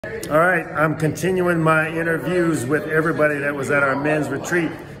All right, I'm continuing my interviews with everybody that was at our men's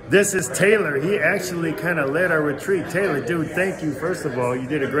retreat. This is Taylor. He actually kind of led our retreat. Taylor, dude, thank you. First of all, you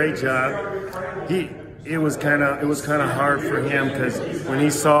did a great job. It was kind of hard for him because when he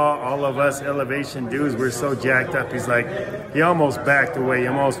saw all of us elevation dudes, we're so jacked up. He's like, he almost backed away. He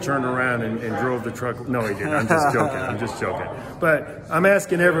almost turned around and drove the truck. No, he didn't. I'm just joking. I'm just joking. But I'm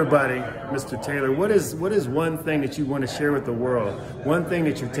asking everybody, Mr. Taylor, what is one thing that you want to share with the world? One thing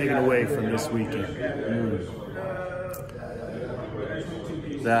that you've taken away from this weekend?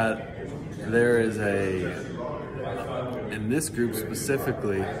 That there is in this group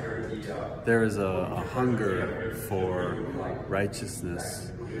specifically, there is a hunger for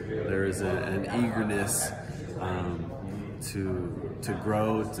righteousness. There is an eagerness to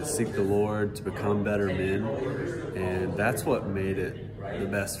grow, to seek the Lord, to become better men. And that's what made it the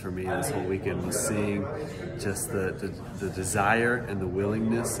best for me this whole weekend, was seeing just the desire and the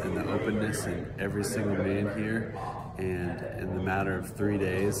willingness and the openness in every single man here. And in the matter of 3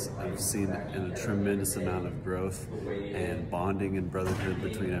 days, I've seen a tremendous amount of growth and bonding and brotherhood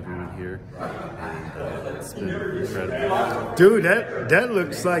between everyone here, and it's been incredible. Dude, that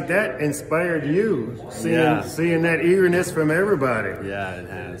looks like that inspired you, seeing that eagerness from everybody. Yeah, it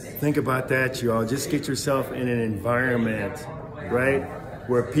has. Think about that, y'all. Just get yourself in an environment, right,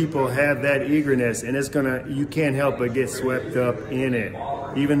 where people have that eagerness, and you can't help but get swept up in it.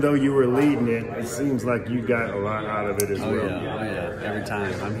 Even though you were leading it, it seems like you got a lot out of it as well. Yeah, every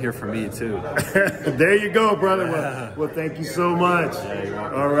time. I'm here for me too. There you go, brother. Well, thank you so much. Yeah, you're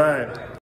welcome. All right.